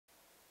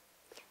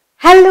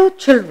Hello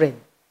children,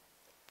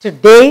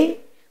 today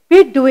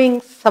we're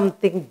doing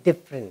something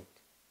different.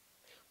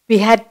 We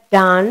had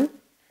done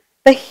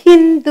the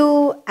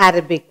Hindu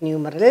Arabic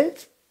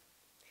numerals.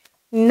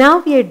 Now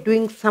we are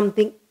doing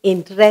something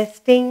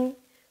interesting,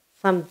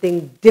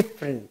 something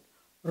different,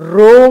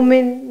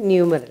 Roman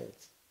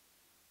numerals.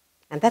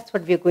 And that's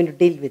what we're going to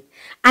deal with.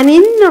 And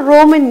in the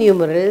Roman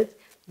numerals,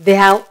 they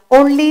have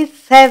only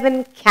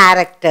 7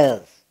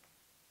 characters,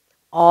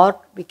 or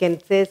we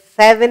can say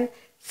 7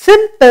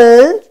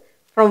 symbols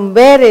from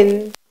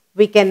wherein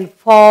we can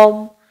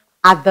form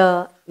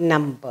other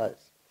numbers.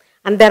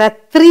 And there are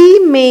 3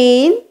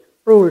 main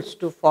rules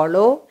to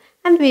follow,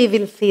 and we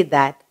will see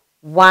that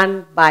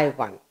one by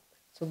one.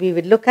 So we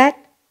will look at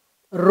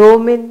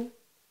Roman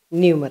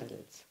numerals.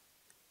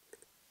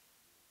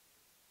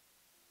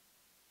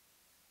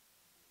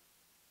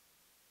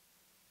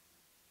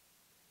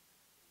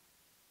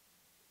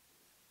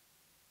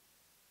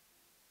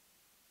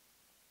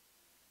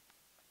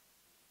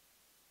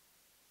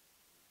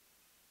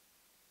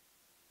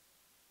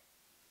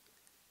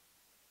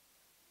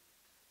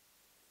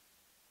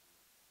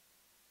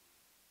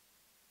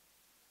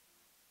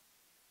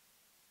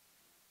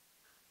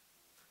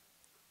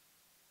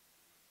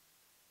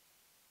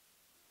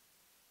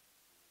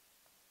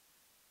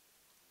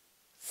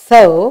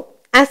 So,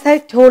 as I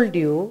told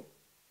you,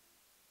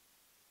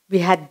 we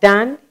had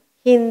done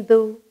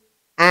Hindu,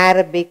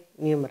 Arabic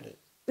numerals.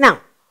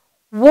 Now,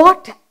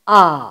 what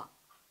are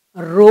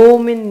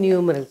Roman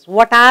numerals?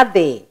 What are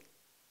they?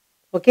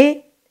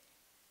 Okay?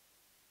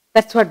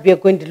 That's what we are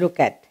going to look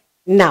at.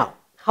 Now,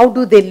 how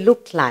do they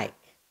look like?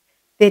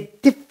 They're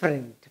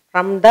different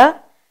from the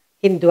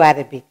Hindu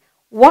Arabic.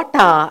 What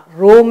are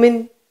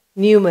Roman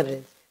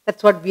numerals?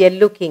 That's what we are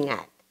looking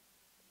at.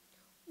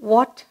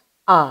 What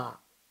are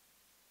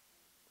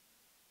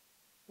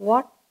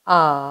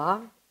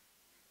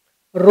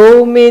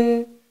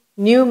Roman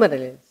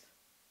numerals?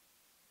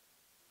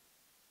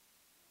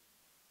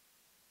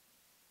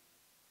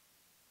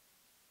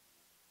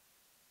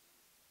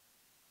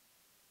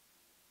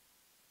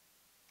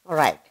 All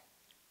right.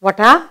 What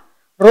are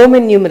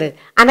Roman numerals?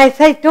 And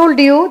as I told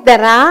you,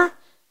 there are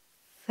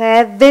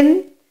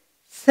 7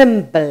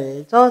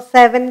 symbols or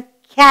 7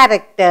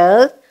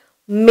 characters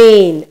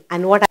main.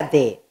 And what are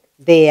they?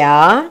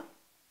 There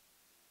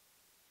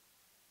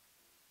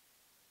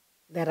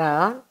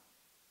are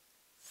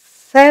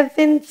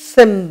 7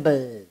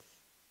 symbols.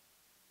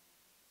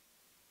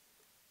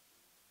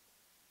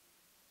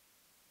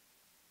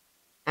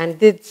 And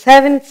these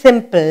 7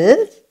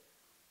 symbols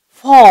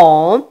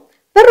form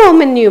the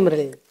Roman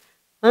numerals.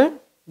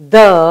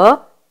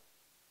 The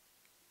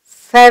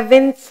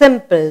 7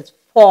 symbols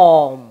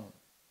form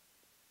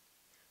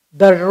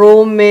the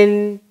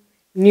Roman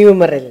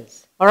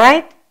numerals. All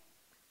right?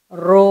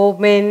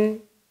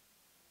 Roman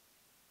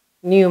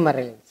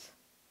numerals.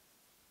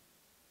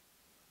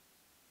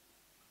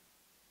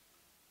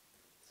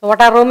 So what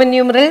are Roman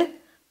numerals?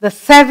 The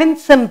 7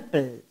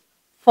 symbols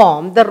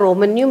form the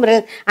Roman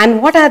numerals.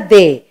 And what are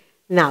they?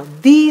 Now,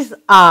 these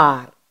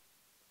are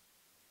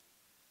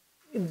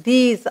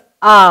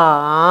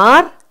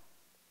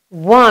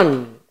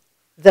 1.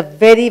 The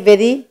very,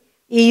 very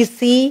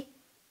easy.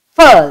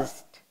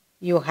 First,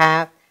 you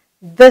have,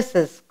 this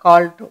is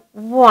called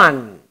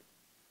 1.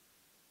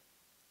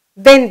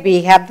 Then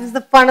we have, this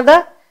is one of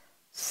the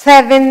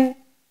 7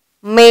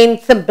 main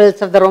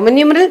symbols of the Roman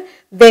numeral.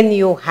 Then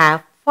you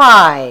have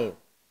 5.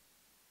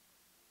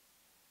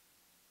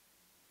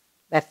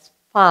 That's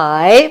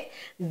 5.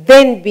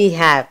 Then we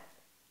have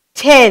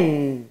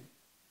 10.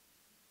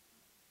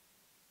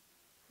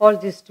 All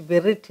this to be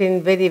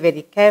written very,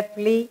 very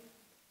carefully.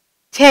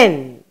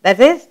 10. That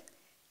is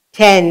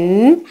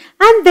 10.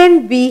 And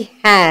then we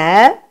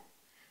have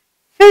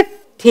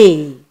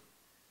 50.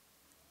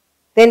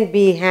 Then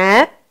we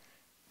have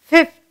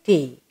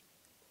 50.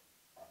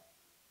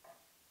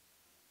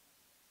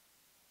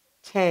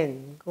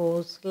 10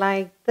 goes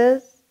like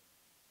this.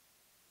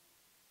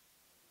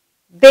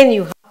 Then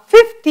you have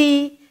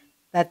 50,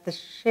 that's the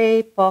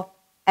shape of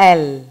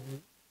L.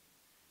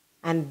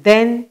 And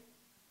then,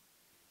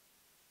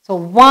 so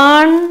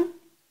 1,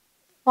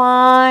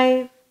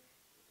 5,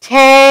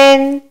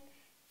 10,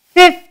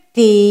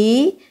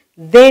 50.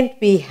 Then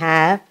we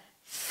have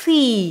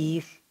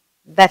C,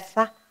 that's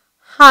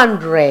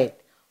 100.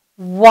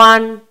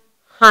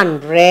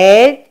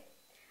 100.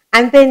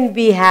 And then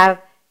we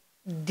have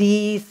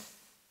D's.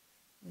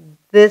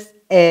 This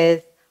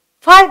is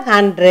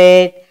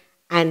 500,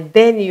 and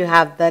then you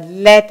have the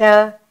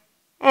letter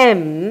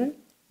M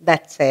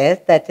that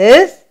says that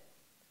is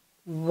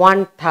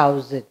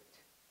 1000.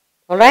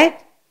 All right?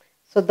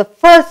 So the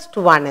first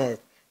one is,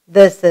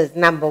 this is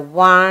number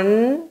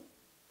 1,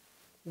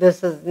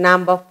 this is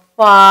number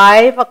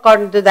 5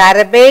 according to the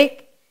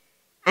Arabic,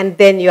 and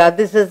then you have,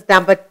 this is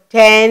number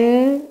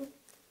 10,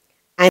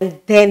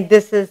 and then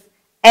this is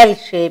L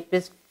shape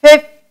is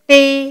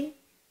 50.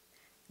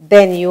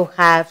 Then you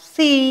have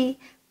C,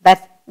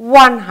 that's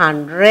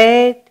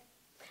 100,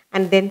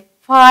 and then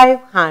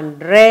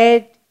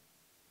 500,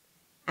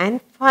 and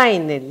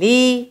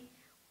finally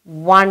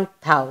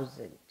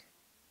 1000.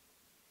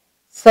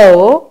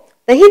 So,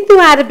 the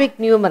Hindu-Arabic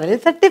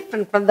numerals are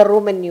different from the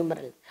Roman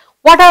numerals.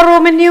 What are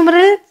Roman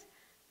numerals?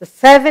 The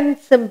 7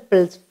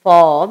 simples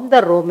form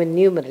the Roman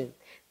numerals.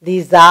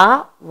 These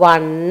are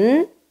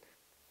 1,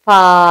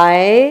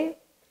 5,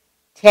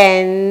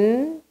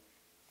 10,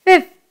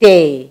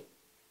 50,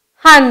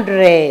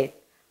 100,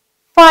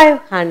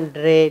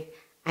 500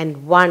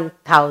 and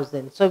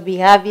 1000. So, we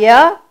have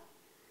here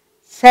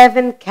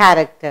 7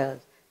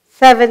 characters,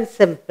 7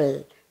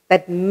 simple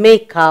that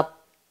make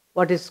up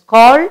what is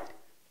called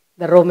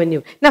the Roman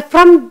numeral. Now,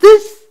 from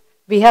this,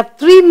 we have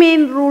 3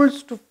 main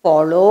rules to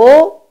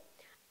follow,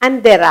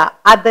 and there are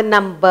other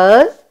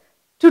numbers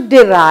to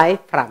derive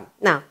from.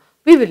 Now,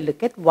 we will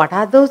look at what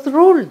are those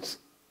rules.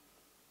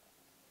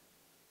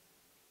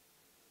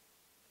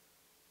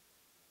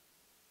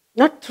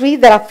 Not 3,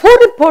 there are 4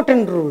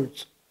 important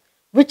rules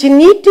which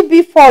need to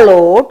be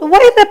followed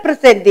while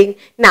representing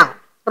now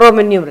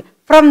Roman numeral.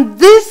 From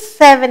these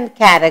 7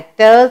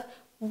 characters,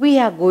 we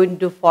are going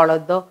to follow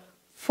the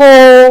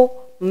 4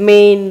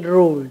 main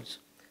rules.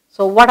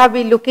 So, what are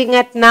we looking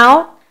at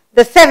now?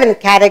 The 7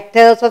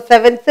 characters or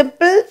 7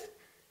 simples.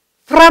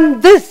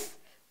 From this,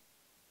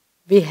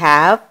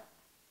 there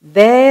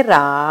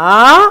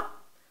are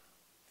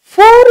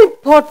 4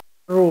 important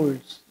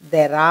rules.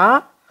 There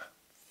are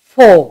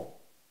 4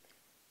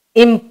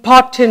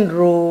 important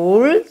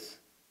rules.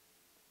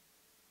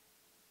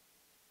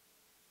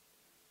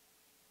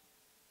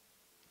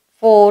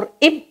 4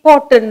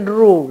 important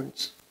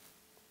rules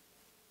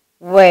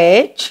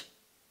which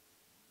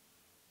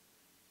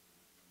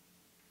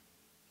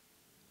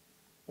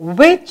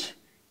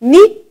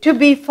need to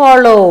be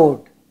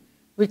followed,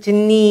 which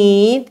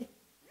need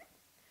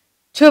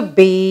to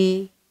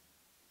be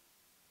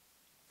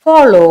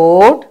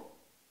followed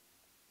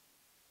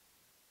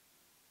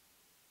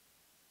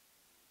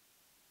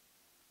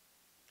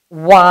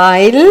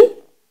while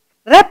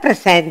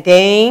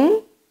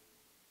representing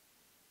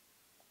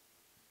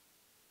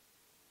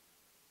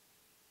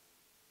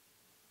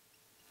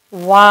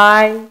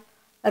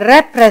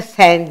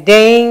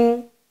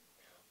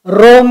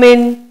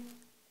Roman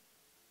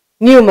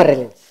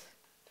numerals.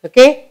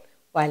 Okay?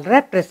 While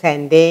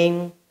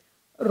representing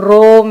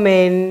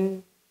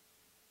Roman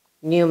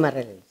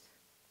numerals.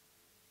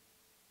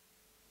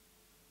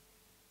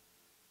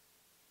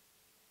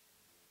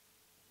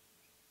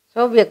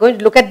 So, we are going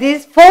to look at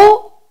these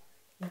 4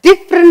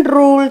 different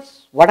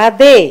rules. What are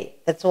they?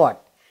 That's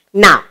what.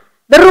 Now,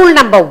 the rule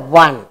number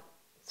 1.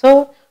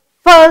 So,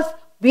 first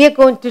we are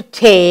going to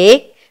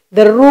take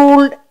the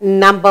rule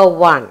number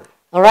 1.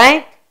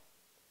 Alright?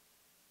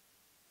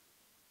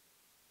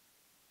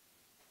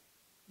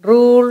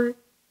 Rule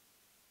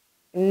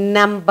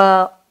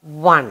number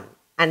 1.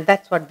 And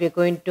that's what we are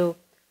going to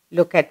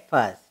look at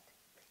first.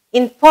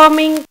 In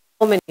forming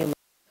Roman numerals,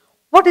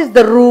 what is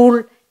the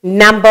rule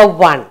number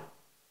 1?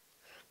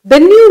 The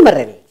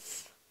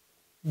numerals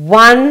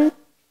 1,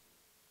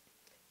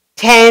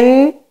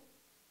 10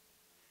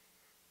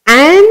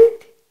 and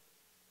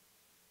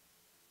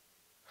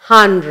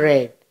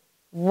 100.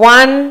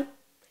 1,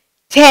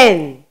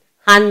 10,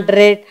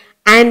 100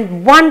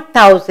 and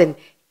 1000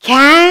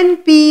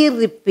 can be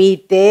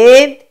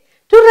repeated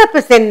to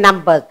represent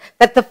numbers.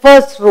 That's the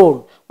first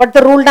rule. What's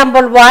the rule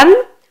number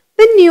 1?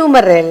 The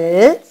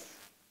numerals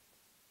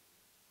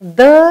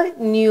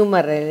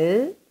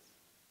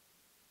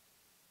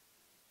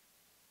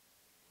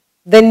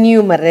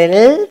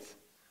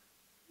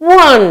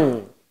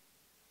 1.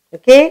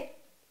 Okay?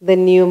 The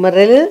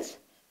numerals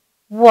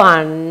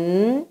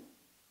 1,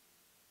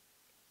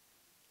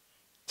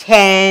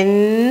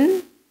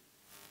 10,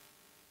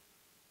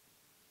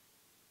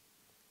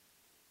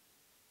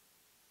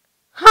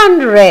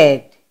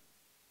 100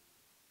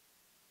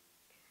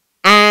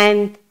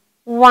 and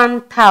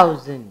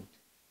 1000.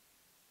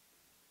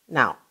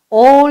 Now,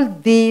 all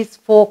these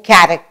 4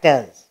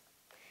 characters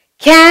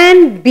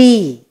can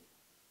be,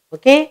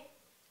 okay,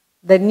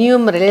 the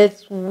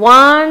numerals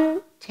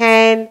 1,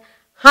 10,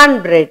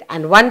 100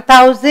 and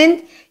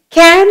 1000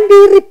 can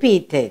be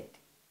repeated.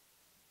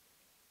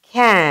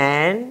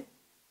 Can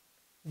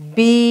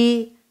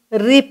be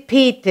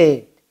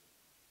repeated.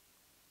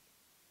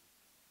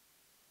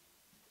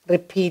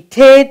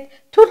 Repeated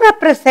to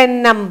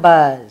represent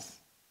numbers.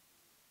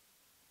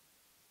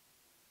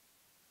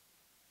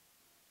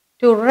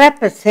 To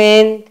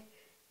represent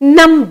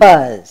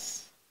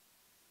numbers.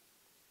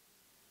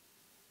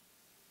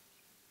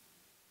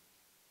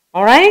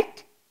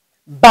 Alright?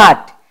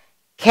 But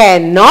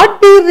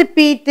cannot be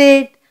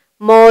repeated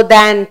more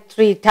than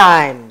 3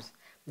 times.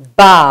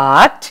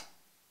 But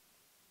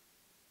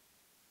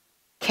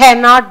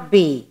cannot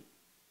be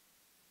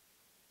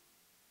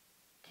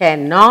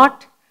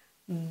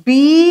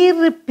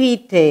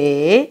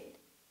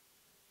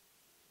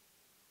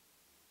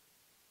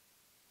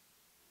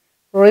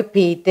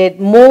repeated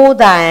more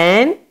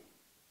than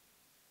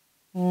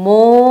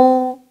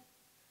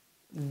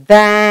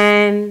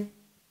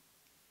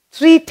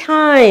 3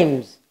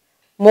 times.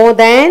 More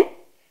than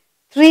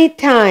 3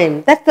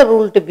 times. That's the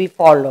rule to be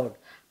followed.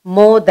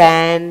 More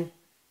than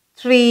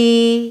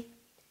 3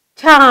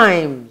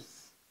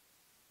 times.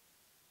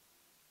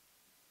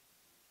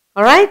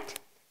 Alright?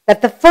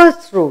 That's the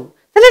first rule.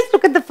 So let's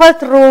look at the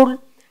first rule.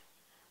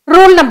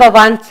 Rule number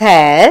 1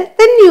 says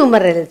the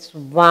numerals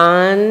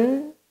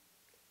 1,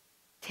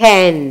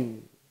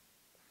 10,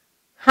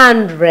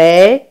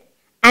 100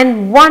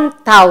 and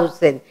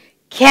 1000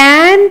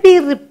 can be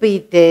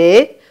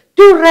repeated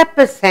to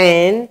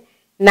represent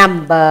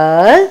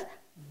numbers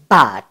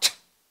but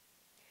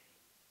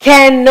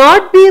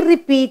cannot be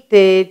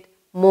repeated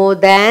more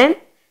than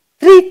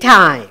 3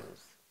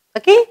 times.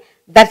 Okay,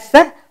 that's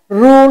the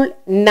rule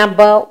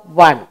number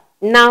 1.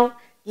 Now,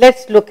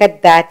 let's look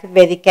at that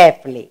very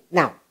carefully.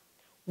 Now,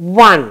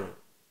 1.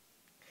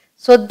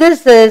 So,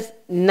 this is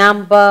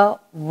number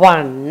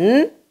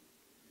 1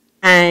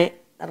 and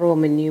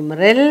Roman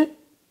numeral,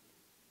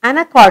 and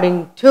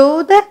according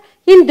to the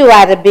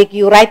Hindu-Arabic,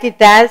 you write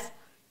it as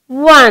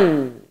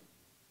 1.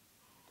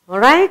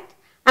 Alright?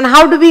 And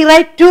how do we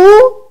write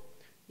 2?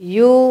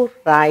 You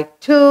write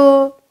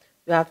 2.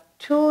 You have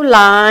 2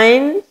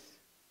 lines,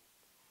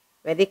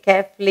 very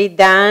carefully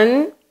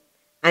done,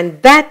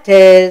 and that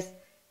is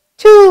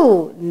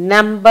 2,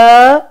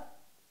 number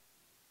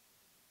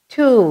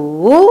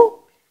 2.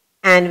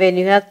 And when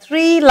you have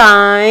 3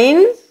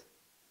 lines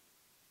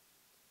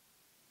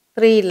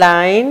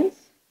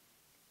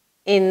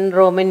in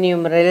Roman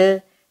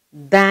numeral,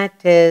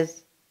 that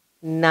is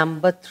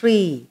number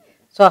 3.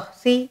 So,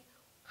 see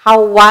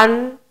how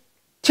 1,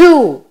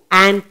 2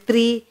 and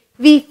 3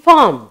 we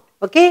formed.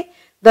 Okay.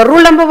 The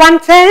rule number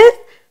 1 says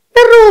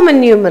the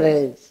Roman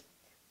numerals.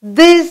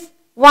 This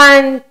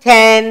 1,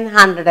 10,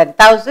 100 and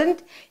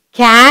 1000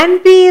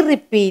 can be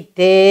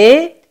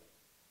repeated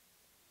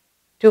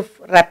to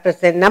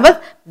represent numbers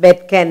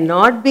but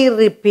cannot be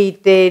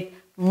repeated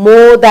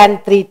more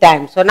than 3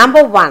 times. So,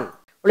 number 1,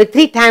 only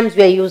 3 times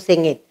we are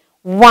using it.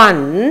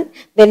 1,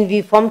 then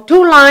we form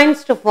 2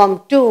 lines to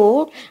form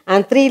 2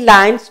 and 3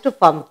 lines to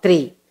form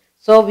 3.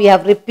 So, we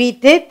have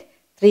repeated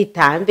 3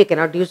 times, we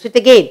cannot use it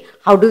again.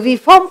 How do we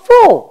form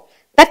 4?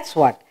 That's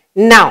what.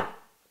 Now,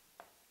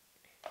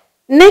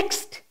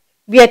 next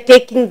we are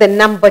taking the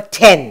number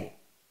 10.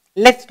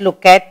 Let's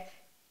look at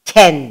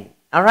 10.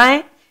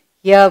 Alright,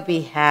 here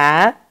we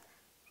have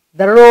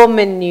the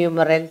Roman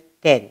numeral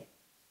 10.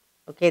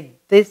 Okay,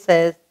 this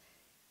is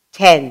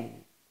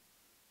 10.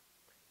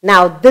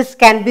 Now, this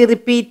can be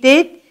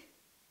repeated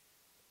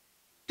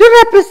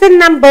to represent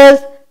numbers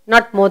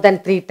not more than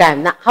 3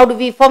 times. Now, how do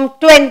we form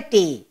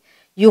 20?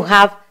 You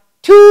have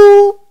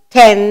 2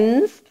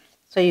 tens,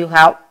 so you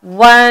have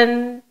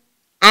 1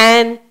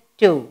 and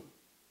 2,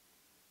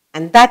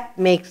 and that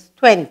makes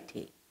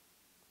 20.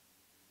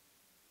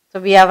 So,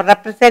 we have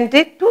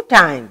represented 2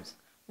 times,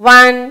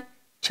 1,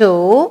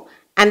 2,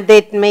 and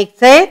that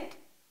makes it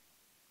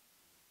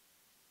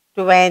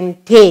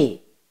 20.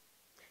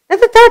 Now,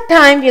 the third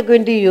time we are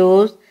going to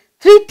use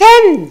 3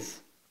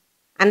 tens,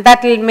 and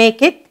that will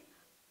make it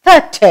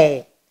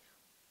 30.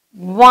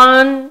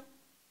 1,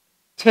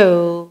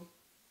 2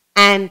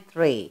 and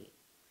 3.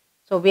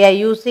 So, we are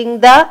using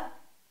the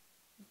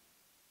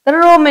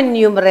Roman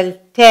numeral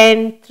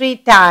 10 3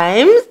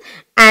 times,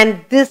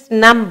 and this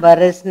number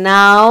is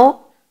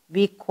now,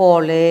 we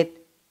call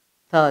it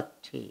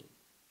 30.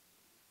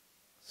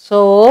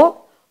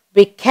 So,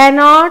 we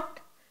cannot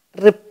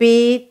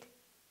repeat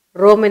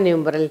Roman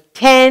numeral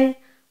 10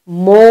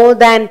 more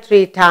than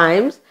 3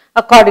 times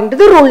according to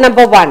the rule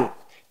number 1.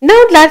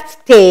 Now, let's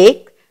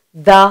take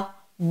the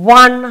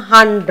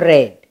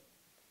 100.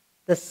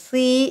 The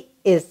C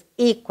is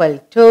equal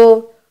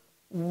to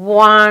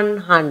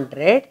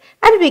 100,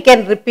 and we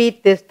can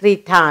repeat this 3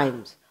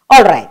 times.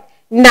 Alright,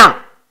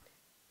 now,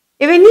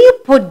 when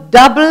you put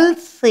double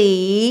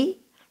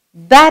C,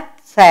 that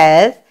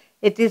says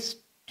it is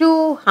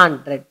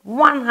 200,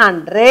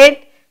 100,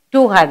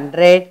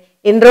 200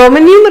 in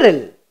Roman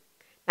numeral.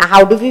 Now,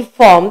 how do we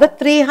form the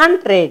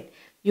 300?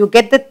 You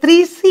get the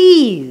 3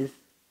 C's.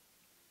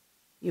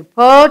 You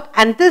put,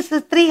 and this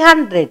is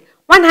 300,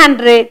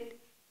 100,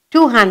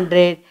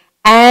 200,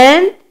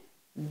 and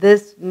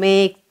this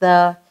makes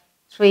the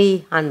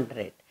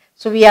 300.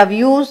 So, we have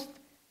used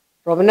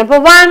Roman number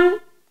 1,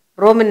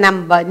 Roman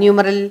number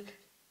numeral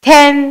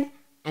 10,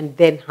 and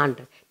then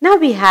 100. Now,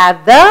 we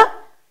have the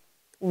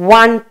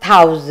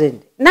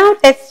 1000. Now,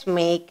 let's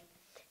make,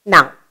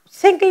 now,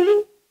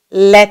 single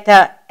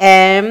letter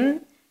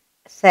M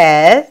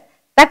says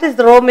that is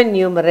the Roman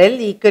numeral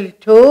equal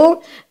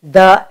to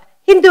the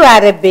Hindu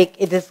Arabic,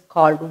 it is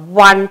called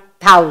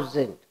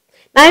 1000.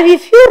 Now,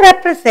 if you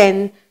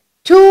represent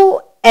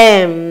 2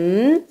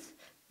 M's,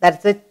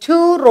 that's the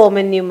 2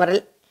 Roman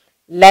numeral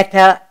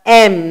letter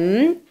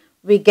M,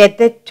 we get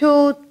the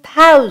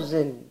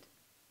 2000.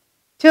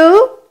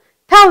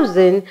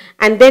 2000,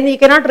 and then you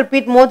cannot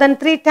repeat more than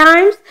 3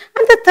 times,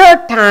 and the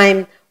third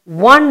time,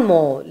 one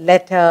more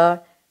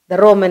letter, the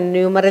Roman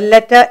numeral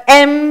letter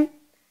M,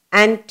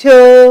 and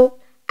 2,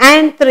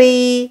 and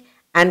 3,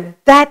 and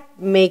that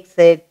makes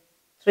it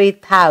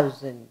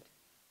 3000.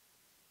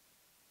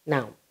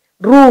 Now,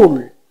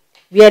 rule.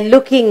 We are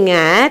looking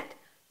at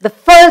the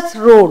first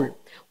rule.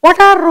 What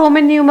are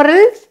Roman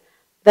numerals?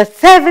 The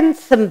 7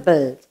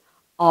 symbols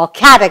or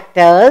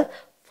characters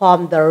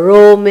form the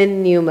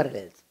Roman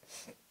numerals.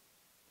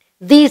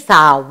 These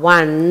are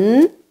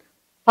 1,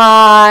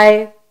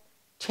 5,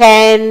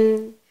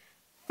 10,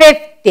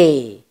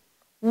 50,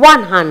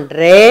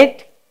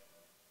 100,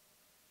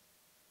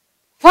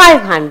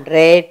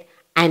 500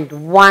 and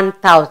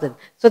 1000.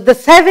 So the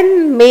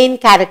 7 main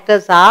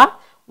characters are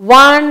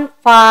 1,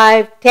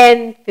 5,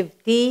 10,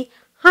 50,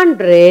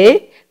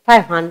 100,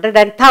 500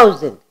 and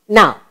 1000.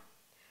 Now,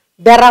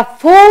 there are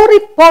 4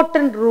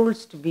 important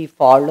rules to be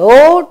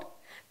followed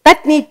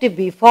that need to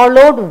be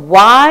followed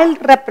while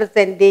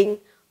representing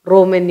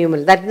Roman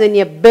numerals. That is when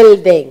you are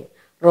building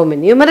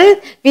Roman numerals,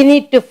 we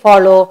need to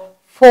follow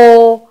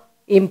 4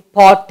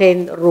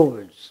 important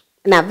rules.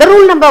 Now, the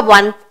rule number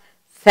 1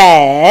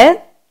 says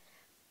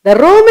the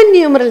Roman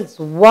numerals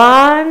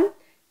 1,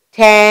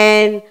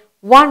 10,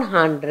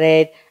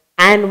 100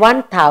 and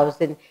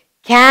 1000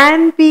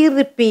 can be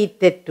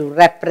repeated to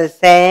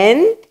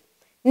represent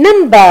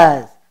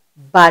numbers,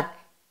 but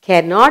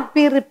cannot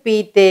be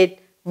repeated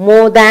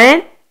more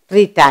than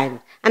 3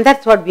 times. And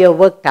that's what we have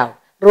worked out.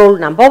 Rule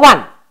number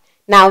 1.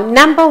 Now,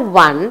 number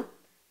 1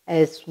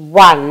 is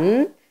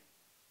 1,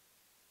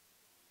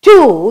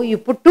 2. You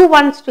put 2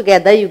 ones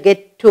together, you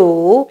get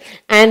 2.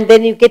 And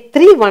then you get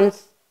 3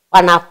 ones,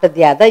 one after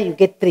the other, you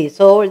get 3.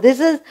 So, this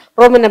is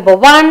Roman number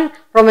 1,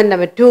 Roman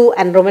number 2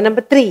 and Roman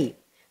number 3.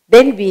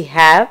 Then we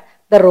have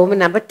the Roman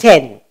number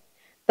 10.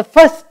 The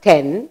first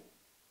 10,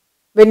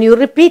 when you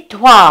repeat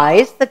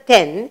twice the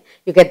 10,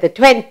 you get the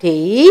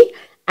 20.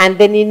 And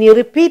then when you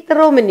repeat the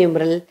Roman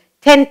numeral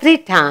 10 3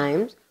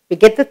 times, we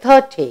get the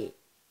 30.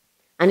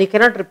 And you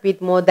cannot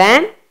repeat more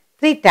than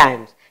 3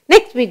 times.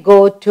 Next we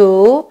go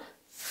to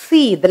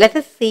C, the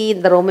letter C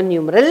in the Roman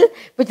numeral,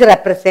 which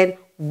represent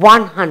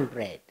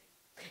 100.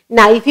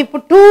 Now, if you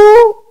put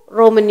 2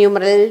 Roman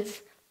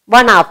numerals,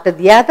 one after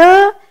the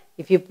other,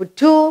 if you put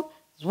 2,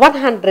 it's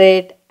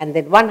 100 and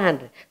then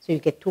 100. So, you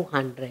get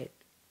 200.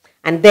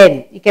 And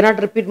then, you cannot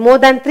repeat more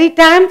than 3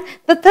 times.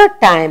 The third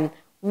time,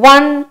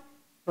 1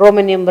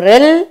 Roman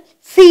numeral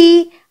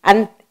C,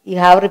 and you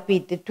have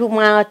repeated 2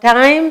 more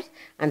times.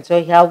 And so,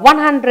 you have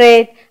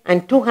 100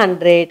 and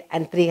 200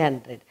 and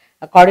 300.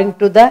 According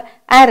to the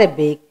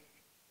Arabic,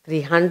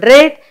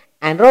 300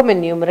 and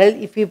Roman numeral,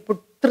 if you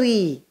put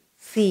 3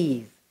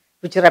 C's,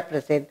 which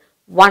represent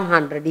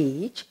 100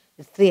 each,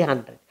 is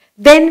 300.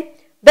 Then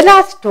the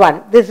last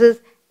one, this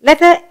is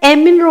letter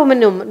M in Roman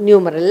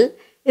numeral,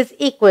 is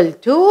equal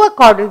to,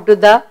 according to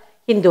the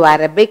Hindu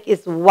Arabic,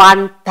 is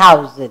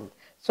 1000.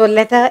 So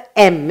letter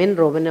M in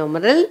Roman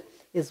numeral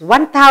is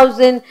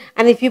 1000,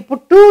 and if you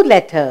put 2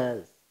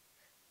 letters,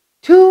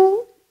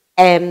 2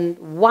 M,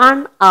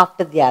 one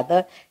after the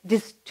other, it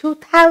is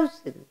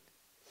 2000.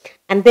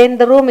 And then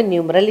the Roman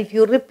numeral, if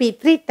you repeat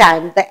 3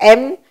 times, the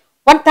M,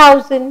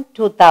 1000,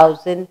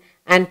 2000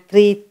 and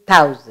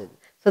 3000.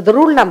 So the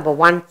rule number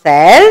 1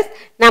 says,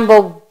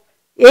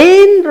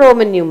 in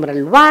Roman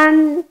numeral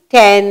 1,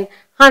 10,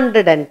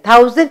 100 and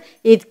 1000,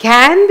 it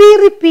can be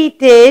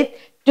repeated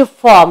to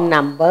form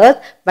numbers,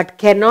 but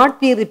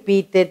cannot be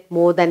repeated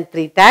more than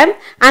 3 times.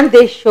 And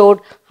they showed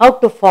how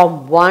to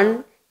form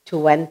 1,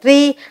 2 and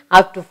 3,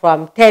 how to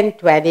form 10,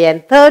 20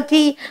 and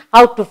 30,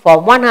 how to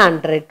form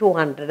 100,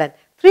 200 and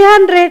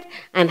 300,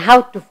 and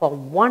how to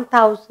form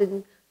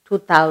 1000,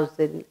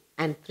 2000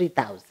 and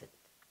 3000.